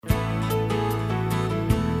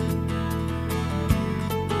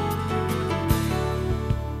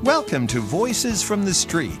Welcome to Voices from the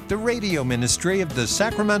Street, the radio ministry of the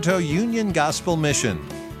Sacramento Union Gospel Mission.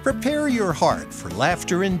 Prepare your heart for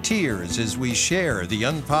laughter and tears as we share the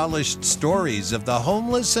unpolished stories of the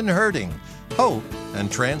homeless and hurting, hope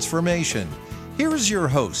and transformation. Here is your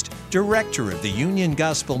host, Director of the Union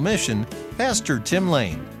Gospel Mission, Pastor Tim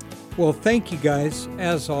Lane. Well, thank you guys.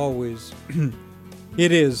 As always,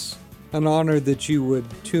 it is an honor that you would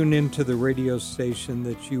tune into the radio station,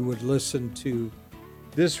 that you would listen to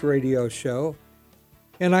this radio show.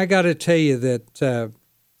 And I got to tell you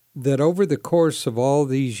that over the course of all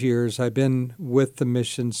these years, I've been with the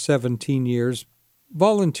mission 17 years,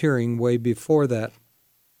 volunteering way before that.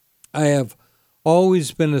 I have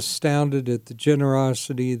always been astounded at the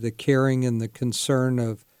generosity, the caring, and the concern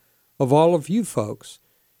of all of you folks.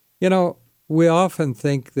 You know, we often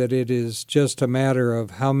think that it is just a matter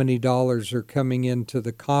of how many dollars are coming into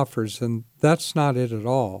the coffers, and that's not it at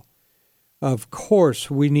all. Of course,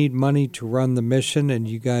 we need money to run the mission, and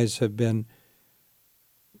you guys have been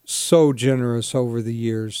so generous over the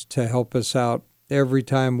years to help us out every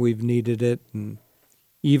time we've needed it, and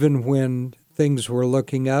even when things were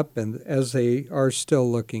looking up, and as they are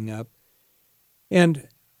still looking up. And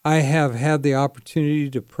I have had the opportunity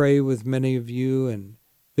to pray with many of you and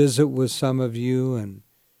visit with some of you,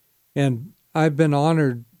 and I've been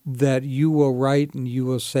honored that you will write and you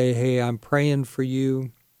will say, hey, I'm praying for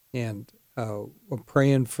you, and we're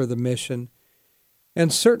praying for the mission.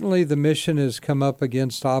 And certainly the mission has come up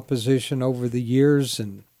against opposition over the years,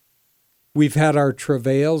 and we've had our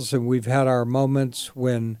travails and we've had our moments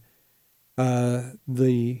when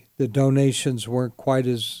the donations weren't quite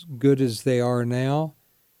as good as they are now.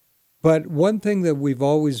 But one thing that we've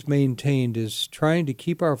always maintained is trying to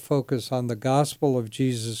keep our focus on the gospel of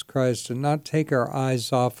Jesus Christ and not take our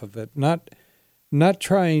eyes off of it, not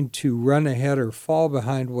trying to run ahead or fall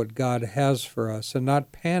behind what God has for us, and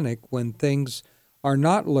not panic when things are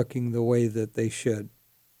not looking the way that they should.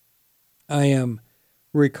 I am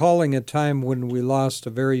recalling a time when we lost a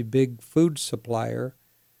very big food supplier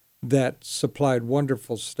that supplied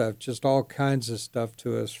wonderful stuff, just all kinds of stuff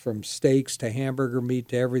to us, from steaks to hamburger meat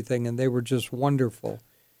to everything, and they were just wonderful.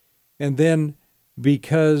 And then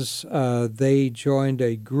because they joined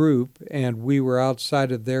a group and we were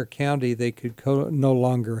outside of their county, they could no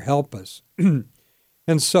longer help us.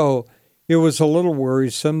 And so it was a little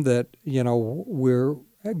worrisome that, you know, we're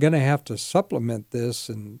going to have to supplement this,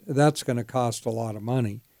 and that's going to cost a lot of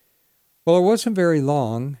money. Well, it wasn't very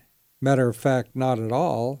long, matter of fact, not at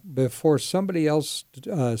all, before somebody else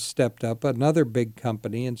stepped up, another big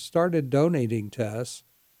company, and started donating to us.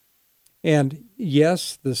 And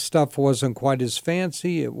yes, the stuff wasn't quite as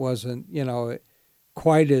fancy. It wasn't, you know,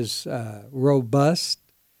 quite as robust,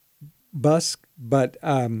 but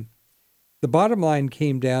the bottom line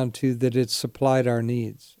came down to that it supplied our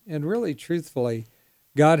needs. And really, truthfully,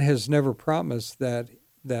 God has never promised that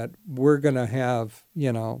we're going to have,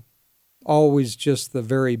 you know, always just the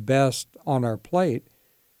very best on our plate.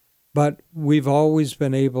 But we've always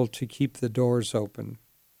been able to keep the doors open.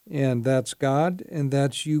 And that's God, and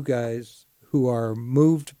that's you guys who are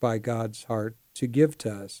moved by God's heart to give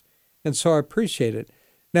to us. And so I appreciate it.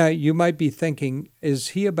 Now, you might be thinking, is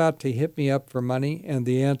he about to hit me up for money? And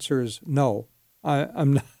the answer is no.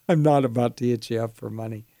 I'm not about to hit you up for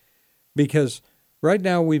money. Because right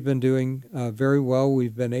now we've been doing very well.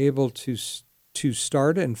 We've been able to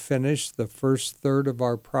start and finish the first third of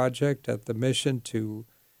our project at the mission to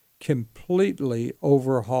completely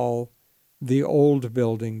overhaul the old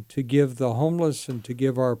building, to give the homeless and to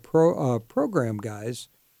give our program guys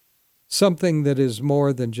something that is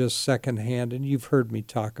more than just secondhand, and you've heard me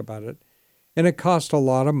talk about it. And it cost a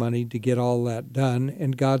lot of money to get all that done,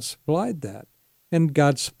 and God supplied that. And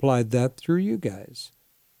God supplied that through you guys.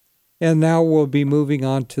 And now we'll be moving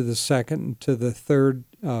on to the second and to the third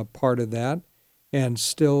part of that, and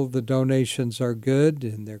still the donations are good,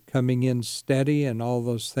 and they're coming in steady and all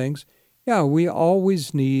those things. Yeah, we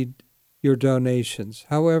always need your donations.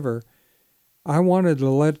 However, I wanted to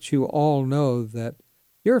let you all know that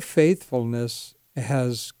your faithfulness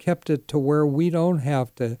has kept it to where we don't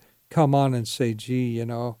have to come on and say, gee, you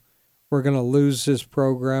know, we're going to lose this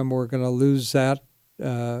program, we're going to lose that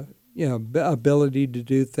ability to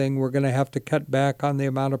do things, we're going to have to cut back on the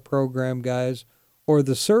amount of program guys or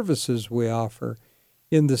the services we offer.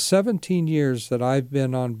 In the 17 years that I've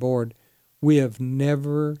been on board, we have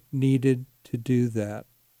never needed to do that.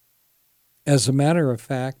 As a matter of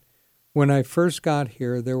fact, when I first got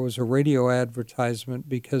here, there was a radio advertisement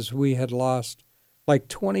because we had lost like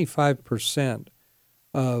 25%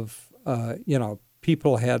 of,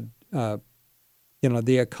 people had,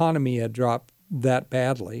 the economy had dropped that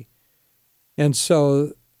badly. And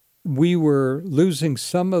so we were losing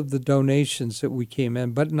some of the donations that we came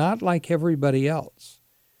in, but not like everybody else.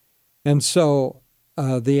 And so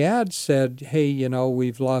the ad said, hey, you know,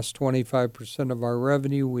 we've lost 25% of our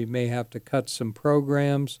revenue. We may have to cut some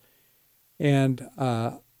programs. And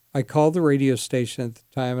I called the radio station at the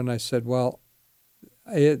time and I said, well,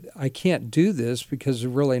 I can't do this because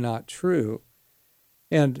it's really not true.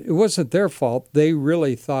 And it wasn't their fault. They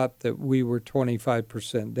really thought that we were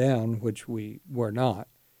 25% down, which we were not.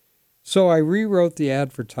 So I rewrote the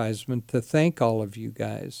advertisement to thank all of you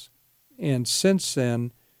guys. And since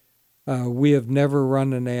then, we have never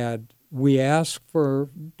run an ad. We ask for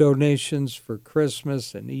donations for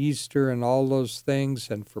Christmas and Easter and all those things,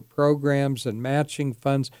 and for programs and matching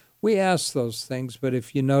funds. We ask those things, but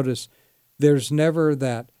if you notice, there's never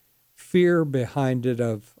that fear behind it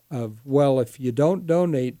of well, if you don't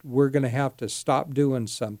donate, we're going to have to stop doing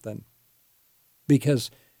something,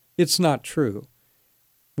 because it's not true.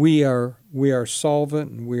 We are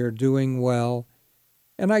solvent and we are doing well.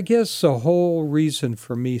 And I guess the whole reason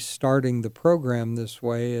for me starting the program this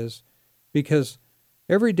way is because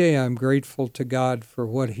every day I'm grateful to God for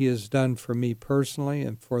what He has done for me personally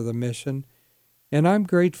and for the mission. And I'm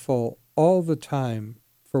grateful all the time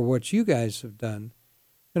for what you guys have done.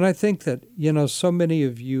 And I think that, you know, so many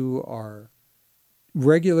of you are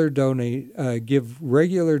give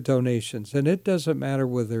regular donations, and it doesn't matter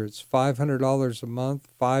whether it's $500 a month,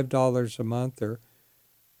 $5 a month,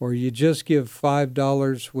 or you just give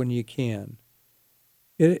 $5 when you can.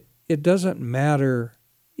 It doesn't matter.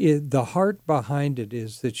 The heart behind it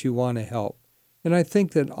is that you want to help. And I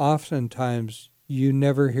think that oftentimes you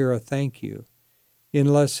never hear a thank you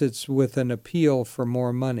unless it's with an appeal for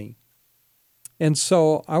more money. And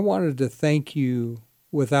so I wanted to thank you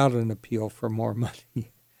without an appeal for more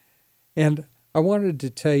money. And I wanted to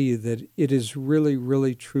tell you that it is really,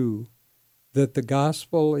 really true that the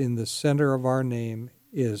gospel in the center of our name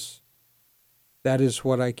that is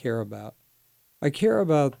what I care about. I care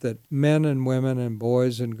about that men and women and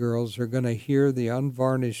boys and girls are going to hear the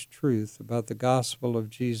unvarnished truth about the gospel of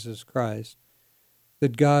Jesus Christ,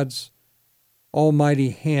 that God's almighty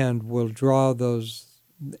hand will draw those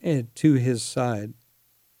to His side,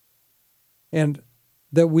 and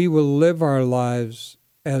that we will live our lives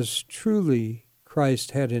as truly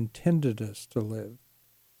Christ had intended us to live.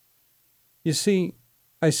 You see,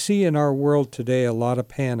 I see in our world today a lot of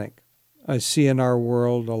panic. I see in our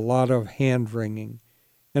world a lot of hand-wringing.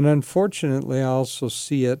 And unfortunately, I also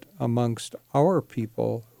see it amongst our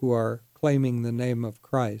people who are claiming the name of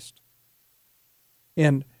Christ.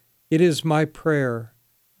 And it is my prayer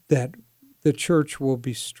that the church will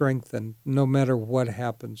be strengthened no matter what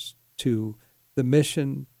happens to the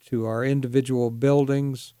mission, to our individual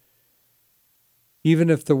buildings. Even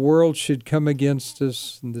if the world should come against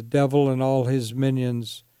us and the devil and all his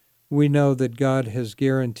minions, we know that God has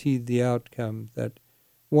guaranteed the outcome, that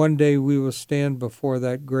one day we will stand before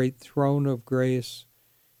that great throne of grace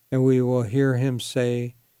and we will hear Him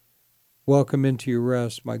say, "Welcome into your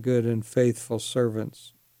rest, my good and faithful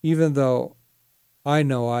servants," even though I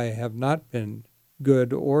know I have not been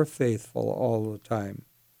good or faithful all the time.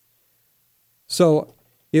 So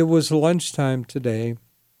it was lunchtime today,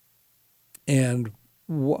 and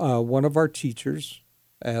one of our teachers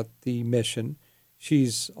at the mission,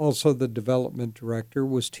 she's also the development director,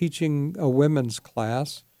 was teaching a women's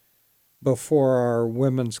class before our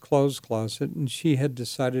women's clothes closet, and she had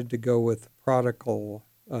decided to go with the prodigal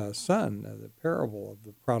son, the parable of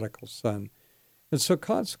the prodigal son. And so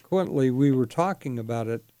consequently, we were talking about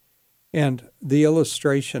it and the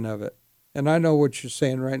illustration of it. And I know what you're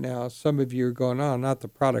saying right now. Some of you are going, oh, not the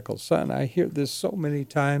prodigal son. I hear this so many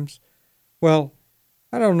times. Well,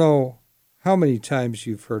 I don't know how many times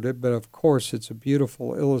you've heard it, but of course it's a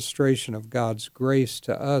beautiful illustration of God's grace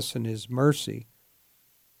to us and His mercy,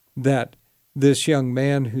 that this young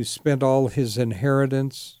man who spent all his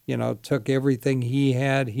inheritance, took everything he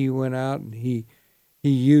had, he went out and he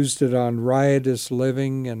used it on riotous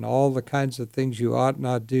living and all the kinds of things you ought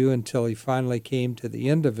not do until he finally came to the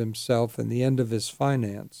end of himself and the end of his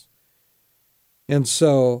finance. And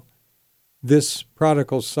so this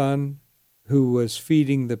prodigal son who was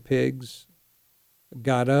feeding the pigs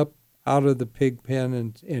got up out of the pig pen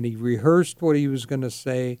and he rehearsed what he was going to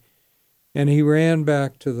say, and he ran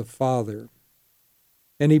back to the father.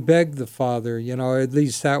 And he begged the father, at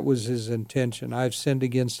least that was his intention. I've sinned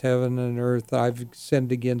against heaven and earth. I've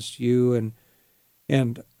sinned against you,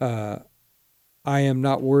 and I am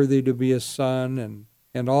not worthy to be a son,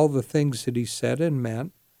 and all the things that he said and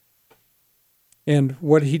meant. And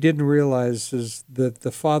what he didn't realize is that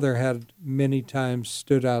the father had many times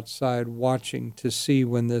stood outside watching to see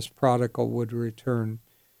when this prodigal would return.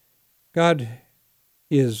 God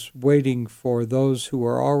is waiting for those who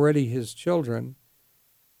are already his children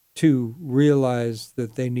to realize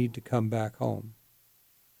that they need to come back home.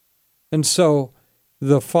 And so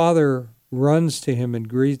the father runs to him and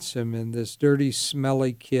greets him, and this dirty,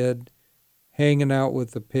 smelly kid hanging out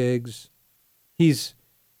with the pigs. He's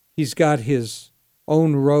got his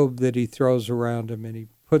own robe that he throws around him, and he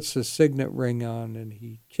puts a signet ring on, and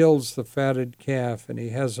he kills the fatted calf, and he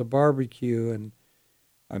has a barbecue, and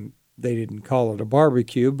they didn't call it a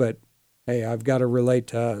barbecue, but hey, I've got to relate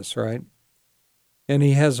to us, right? And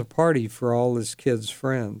he has a party for all his kids'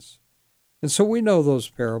 friends. And so we know those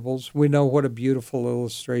parables. We know what a beautiful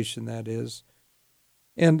illustration that is.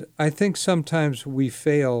 And I think sometimes we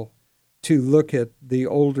fail to look at the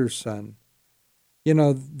older son. You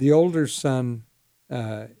know, the older son,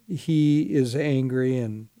 he is angry,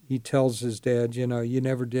 and he tells his dad, you know, you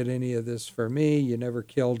never did any of this for me. You never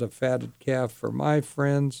killed a fatted calf for my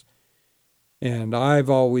friends. And I've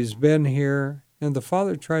always been here. And the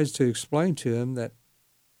father tries to explain to him that,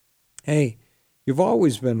 hey, you've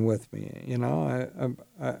always been with me. You know,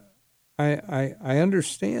 I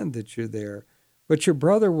understand that you're there, but your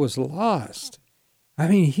brother was lost. I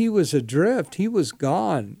mean, he was adrift. He was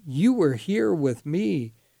gone. You were here with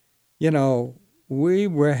me. You know, we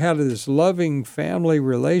had this loving family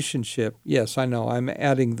relationship. Yes, I know, I'm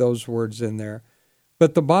adding those words in there.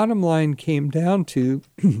 But the bottom line came down to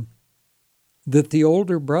that the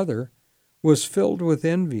older brother was filled with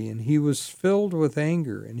envy, and he was filled with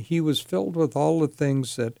anger, and he was filled with all the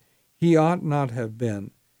things that he ought not have been,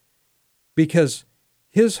 because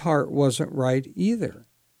his heart wasn't right either.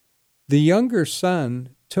 The younger son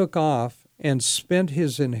took off and spent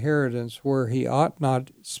his inheritance where he ought not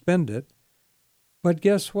spend it, but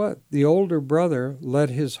guess what? The older brother let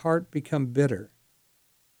his heart become bitter.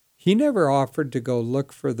 He never offered to go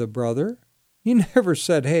look for the brother. He never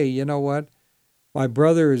said, hey, you know what? My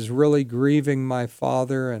brother is really grieving my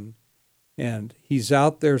father, and he's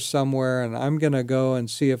out there somewhere, and I'm going to go and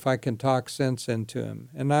see if I can talk sense into him.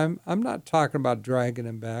 And I'm not talking about dragging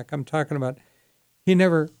him back. I'm talking about he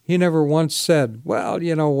never once said, well,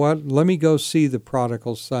 you know what, let me go see the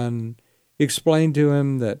prodigal son, explain to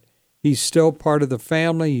him that he's still part of the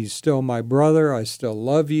family, he's still my brother, I still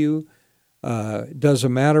love you. It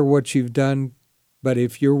doesn't matter what you've done, but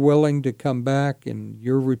if you're willing to come back and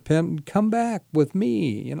you're repentant, come back with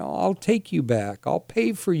me. You know, I'll take you back. I'll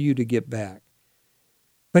pay for you to get back.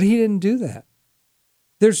 But he didn't do that.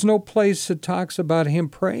 There's no place that talks about him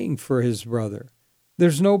praying for his brother.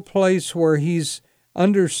 There's no place where he's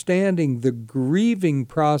understanding the grieving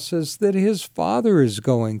process that his father is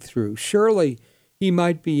going through. Surely he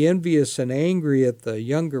might be envious and angry at the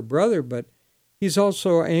younger brother, but he's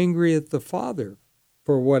also angry at the father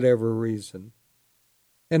for whatever reason.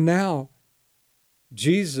 And now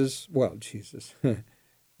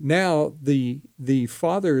now the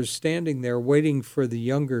father is standing there waiting for the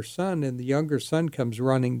younger son, and the younger son comes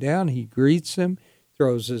running down. He greets him,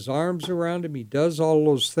 throws his arms around him. He does all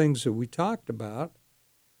those things that we talked about.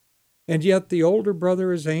 And yet the older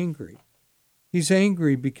brother is angry. He's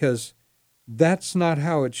angry because that's not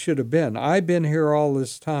how it should have been. I've been here all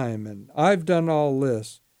this time, and I've done all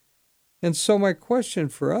this. And so my question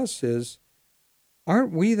for us is,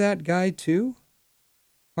 aren't we that guy too?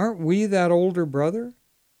 Aren't we that older brother?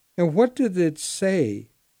 And what did it say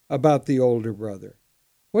about the older brother?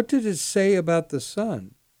 What did it say about the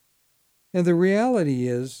son? And the reality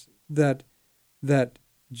is that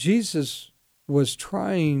Jesus was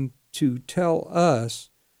trying to tell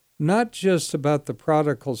us not just about the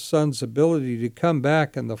prodigal son's ability to come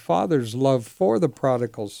back and the father's love for the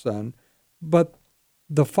prodigal son, but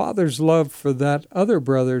the father's love for that other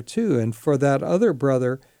brother too, and for that other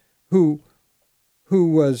brother who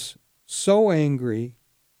was so angry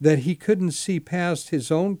that he couldn't see past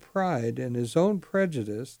his own pride and his own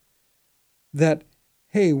prejudice, that,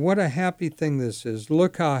 hey, what a happy thing this is.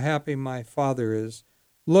 Look how happy my father is.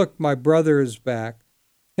 Look, my brother is back.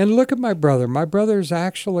 And look at my brother. My brother is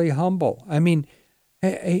actually humble. I mean,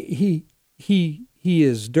 he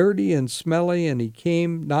is dirty and smelly, and he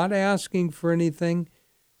came not asking for anything,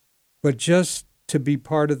 but just to be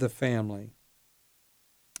part of the family.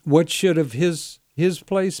 What should have his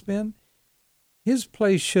place been? His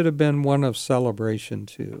place should have been one of celebration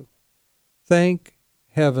too. Thank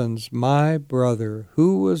heavens, my brother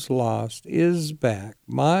who was lost is back.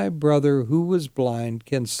 My brother who was blind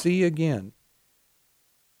can see again.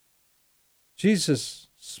 Jesus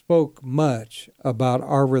spoke much about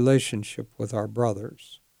our relationship with our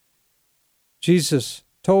brothers. Jesus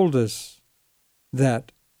told us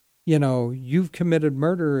that, you know, you've committed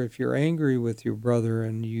murder if you're angry with your brother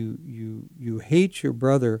and you hate your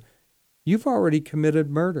brother. you've already committed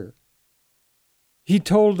murder. He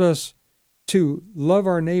told us to love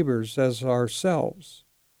our neighbors as ourselves.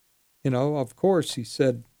 Of course, he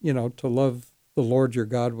said, to love the Lord your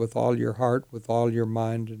God with all your heart, with all your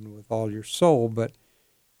mind, and with all your soul. But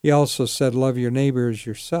he also said, love your neighbor as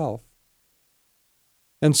yourself.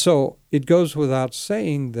 And so it goes without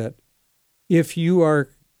saying that if you are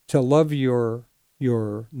to love your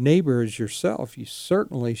neighbor as yourself, you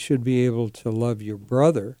certainly should be able to love your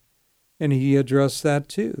brother. And he addressed that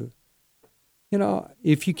too.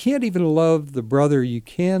 If you can't even love the brother you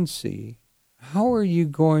can see, how are you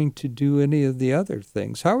going to do any of the other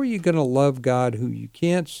things? How are you going to love God who you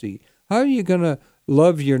can't see? How are you going to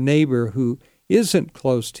love your neighbor who isn't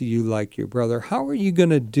close to you like your brother? How are you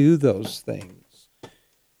going to do those things?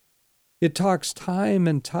 It talks time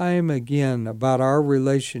and time again about our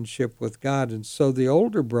relationship with God. And so the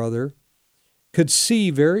older brother could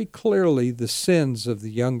see very clearly the sins of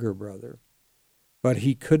the younger brother, but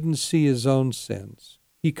he couldn't see his own sins.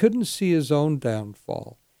 He couldn't see his own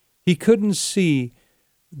downfall. He couldn't see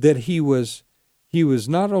that he was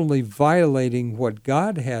not only violating what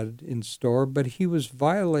God had in store, but he was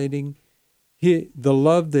violating the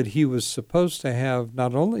love that he was supposed to have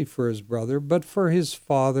not only for his brother, but for his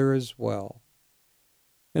father as well.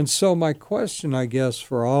 And so my question, I guess,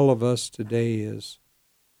 for all of us today is,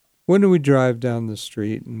 when we drive down the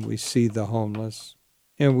street and we see the homeless,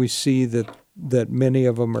 and we see that many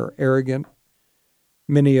of them are arrogant,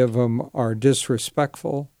 many of them are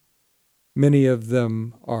disrespectful, many of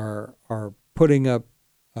them are putting up,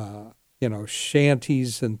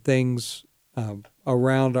 shanties and things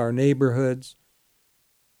around our neighborhoods.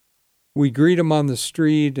 We greet them on the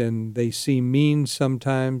street and they seem mean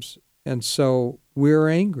sometimes, and so we're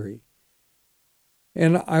angry.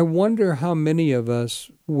 And I wonder how many of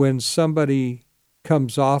us, when somebody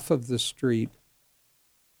comes off of the street,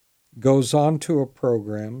 goes on to our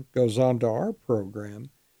program,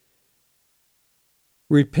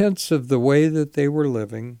 repents of the way that they were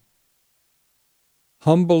living,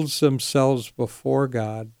 humbles themselves before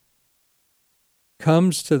God,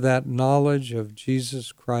 comes to that knowledge of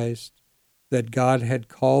Jesus Christ that God had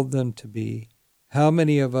called them to be. How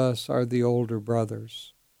many of us are the older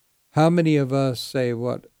brothers? How many of us say,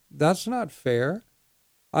 that's not fair.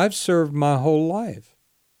 I've served my whole life.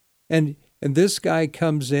 And this guy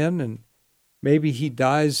comes in and maybe he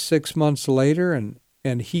dies 6 months later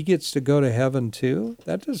and he gets to go to heaven too?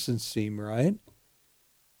 That doesn't seem right.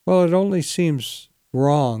 Well, it only seems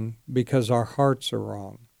wrong because our hearts are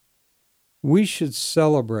wrong. We should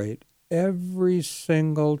celebrate every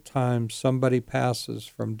single time somebody passes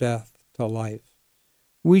from death to life.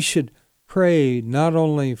 We should pray not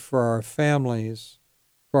only for our families,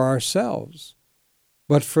 for ourselves,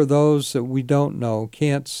 but for those that we don't know,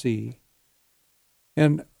 can't see.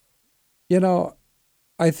 And,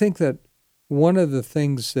 I think that one of the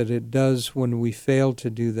things that it does when we fail to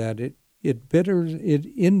do that, it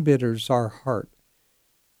embitters our heart.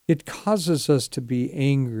 It causes us to be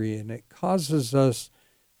angry, and it causes us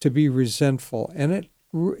to be resentful, and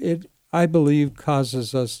it I believe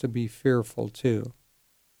causes us to be fearful too.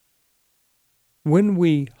 When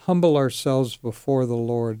we humble ourselves before the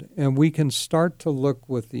Lord and we can start to look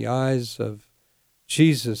with the eyes of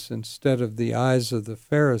Jesus instead of the eyes of the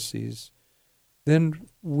Pharisees, then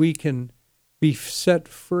we can be set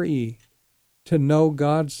free to know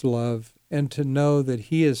God's love and to know that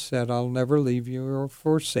He has said, I'll never leave you or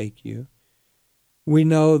forsake you. We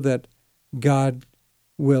know that God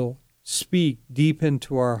will speak deep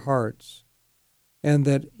into our hearts, and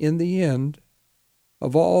that in the end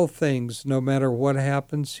of all things, no matter what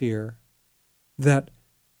happens here, that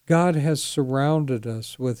God has surrounded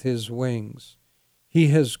us with His wings. He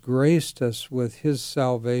has graced us with His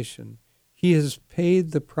salvation. He has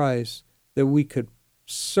paid the price that we could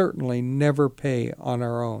certainly never pay on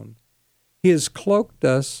our own. He has cloaked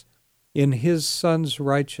us in His Son's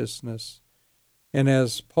righteousness. And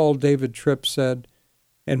as Paul David Tripp said,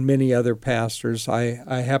 and many other pastors, I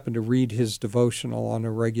happen to read his devotional on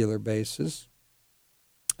a regular basis.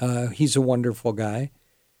 He's a wonderful guy,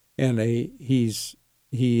 and he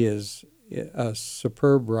is a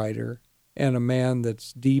superb writer and a man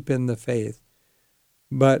that's deep in the faith.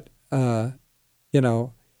 But,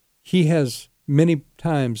 he has many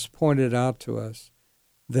times pointed out to us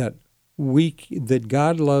that that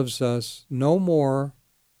God loves us no more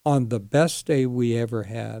on the best day we ever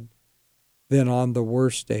had than on the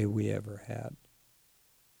worst day we ever had.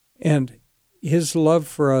 And His love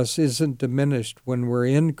for us isn't diminished when we're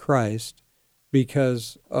in Christ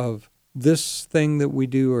because of this thing that we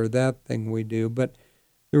do or that thing we do, but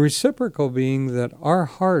The reciprocal being that our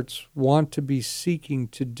hearts want to be seeking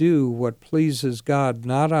to do what pleases God,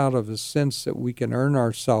 not out of a sense that we can earn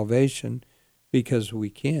our salvation, because we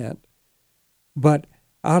can't, but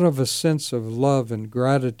out of a sense of love and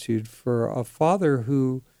gratitude for a Father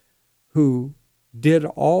who did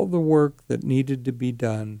all the work that needed to be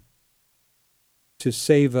done to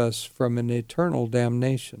save us from an eternal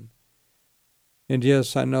damnation. And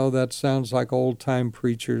yes, I know that sounds like old-time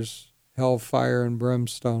preachers, hellfire and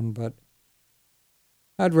brimstone, but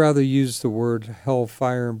I'd rather use the word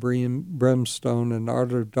hellfire and brimstone and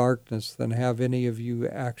utter darkness than have any of you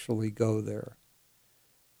actually go there.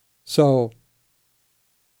 So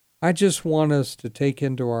I just want us to take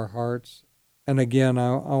into our hearts, and again,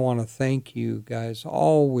 I want to thank you guys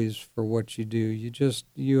always for what you do.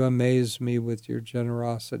 You amaze me with your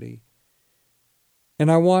generosity.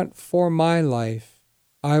 And I want, for my life,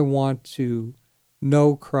 I want to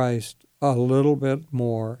know Christ a little bit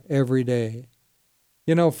more every day.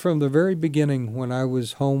 You know, from the very beginning when I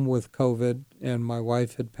was home with COVID and my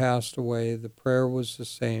wife had passed away, the prayer was the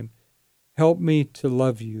same. Help me to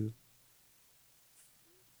love you.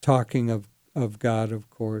 Talking of God, of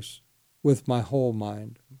course, with my whole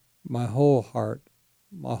mind, my whole heart,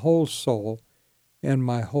 my whole soul, and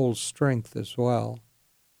my whole strength as well.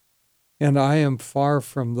 And I am far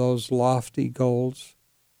from those lofty goals,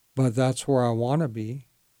 but that's where I want to be.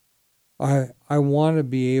 I want to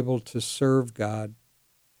be able to serve God.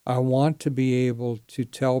 I want to be able to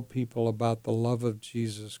tell people about the love of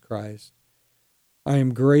Jesus Christ. I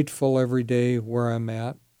am grateful every day where I'm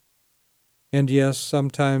at. And yes,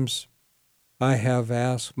 sometimes I have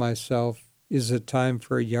asked myself, is it time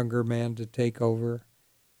for a younger man to take over?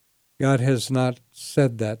 God has not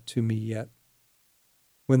said that to me yet.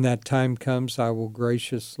 When that time comes, I will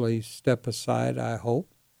graciously step aside, I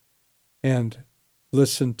hope, and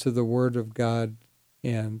listen to the word of God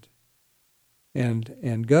and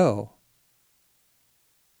go.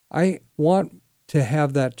 I want to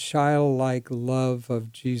have that childlike love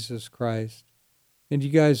of Jesus Christ. And you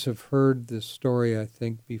guys have heard this story, I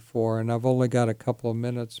think, before, and I've only got a couple of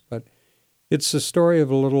minutes, but it's the story of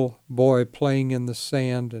a little boy playing in the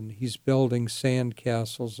sand, and he's building sand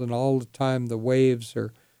castles, and all the time the waves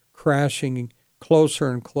are crashing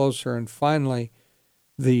closer and closer, and finally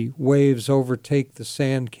the waves overtake the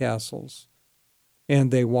sand castles,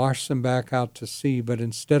 and they wash them back out to sea. But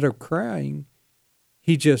instead of crying,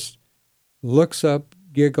 he just looks up,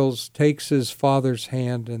 giggles, takes his father's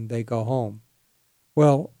hand, and they go home.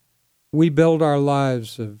 Well, we build our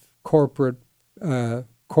lives of corporate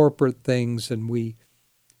things, and we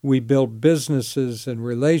build businesses and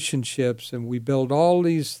relationships, and we build all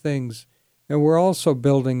these things, and we're also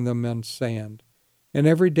building them in sand. And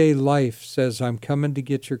everyday life says, I'm coming to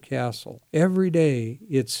get your castle. Every day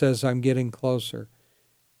it says, I'm getting closer.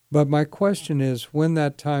 But my question is, when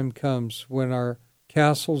that time comes, when our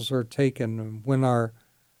castles are taken, and when our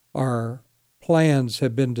plans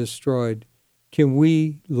have been destroyed, can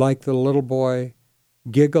we, like the little boy,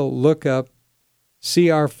 giggle, look up, see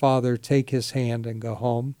our Father, take his hand, and go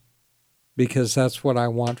home? Because that's what I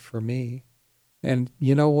want for me. And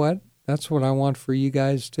you know what? That's what I want for you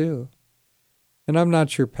guys too. And I'm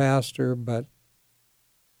not your pastor, but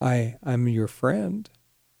I'm your friend.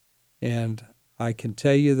 And I can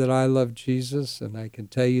tell you that I love Jesus, and I can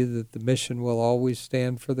tell you that the mission will always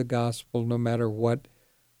stand for the gospel no matter what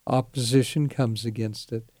opposition comes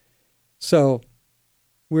against it. So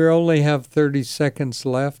we only have 30 seconds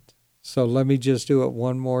left, so let me just do it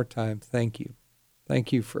one more time. Thank you.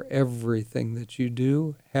 Thank you for everything that you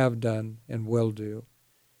do, have done, and will do.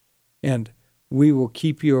 And we will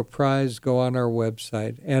keep you apprised. Go on our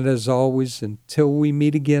website. And as always, until we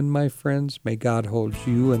meet again, my friends, may God hold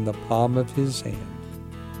you in the palm of his hand.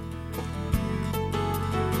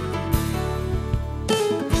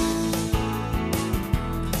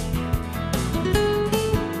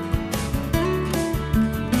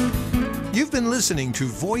 You've been listening to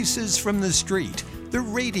Voices from the Street, the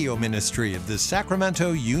radio ministry of the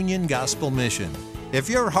Sacramento Union Gospel Mission. If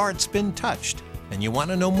your heart's been touched and you want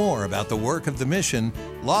to know more about the work of the mission,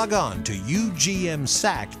 log on to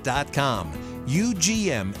ugmsac.com,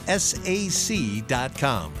 ugmsac.com.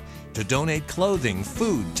 To donate clothing,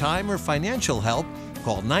 food, time, or financial help,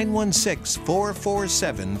 call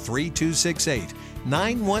 916-447-3268,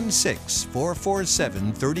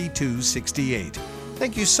 916-447-3268.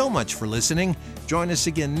 Thank you so much for listening. Join us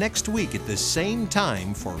again next week at the same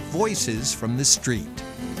time for Voices from the Street.